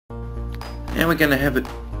Now we're going to have a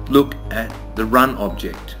look at the run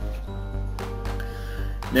object.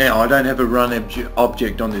 Now I don't have a run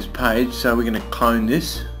object on this page, so we're going to clone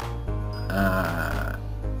this.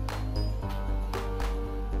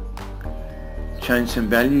 Change some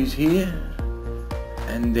values here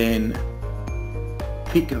and then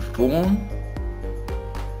pick a form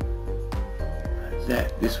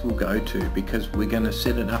that this will go to, because we're going to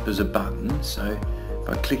set it up as a button. So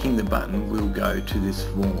by clicking the button we'll go to this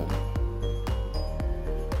form.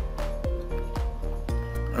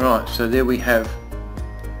 Alright, so there we have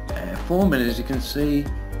our form, and as you can see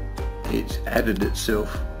it's added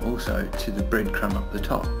itself also to the breadcrumb up the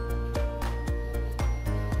top.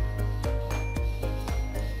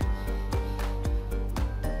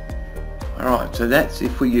 Alright, so that's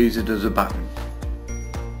if we use it as a button.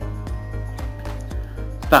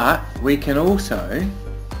 But we can also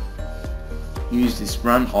use this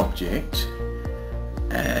run object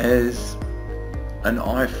as an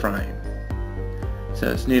iframe. So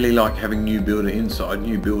it's nearly like having nuBuilder inside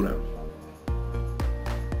nuBuilder.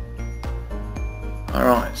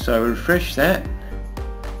 Alright, so refresh that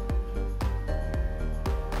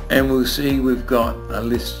and we'll see we've got a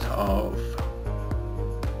list of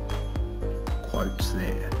quotes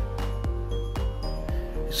there.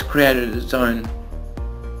 It's created its own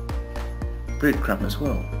breadcrumb as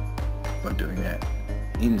well by doing that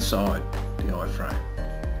inside the iframe.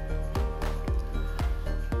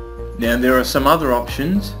 Now there are some other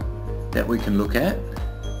options that we can look at.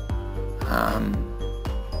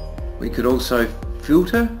 We could also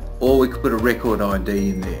filter, or we could put a record ID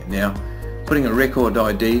in there. Now putting a record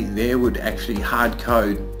ID there would actually hard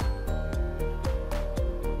code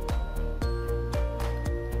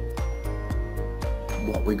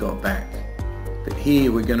what we got back. But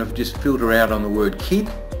here we're going to just filter out on the word kid.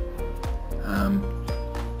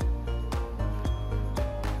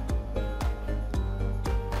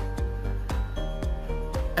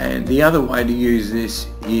 And the other way to use this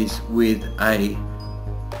is with a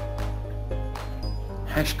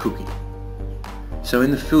hash cookie. So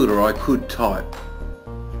in the filter I could type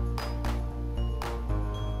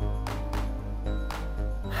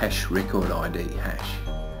hash record ID hash.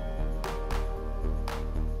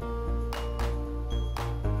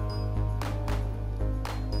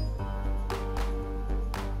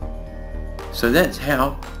 So that's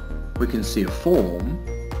how we can see a form,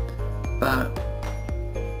 but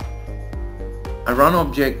a run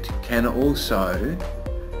object can also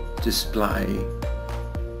display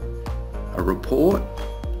a report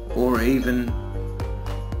or even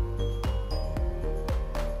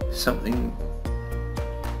something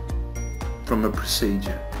from a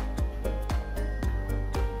procedure.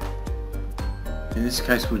 In this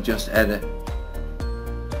case we'll just add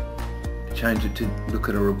change it to look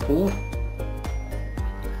at a report,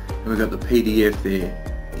 and we've got the PDF there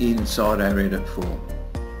inside our edit form.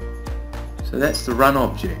 So that's the run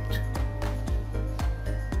object.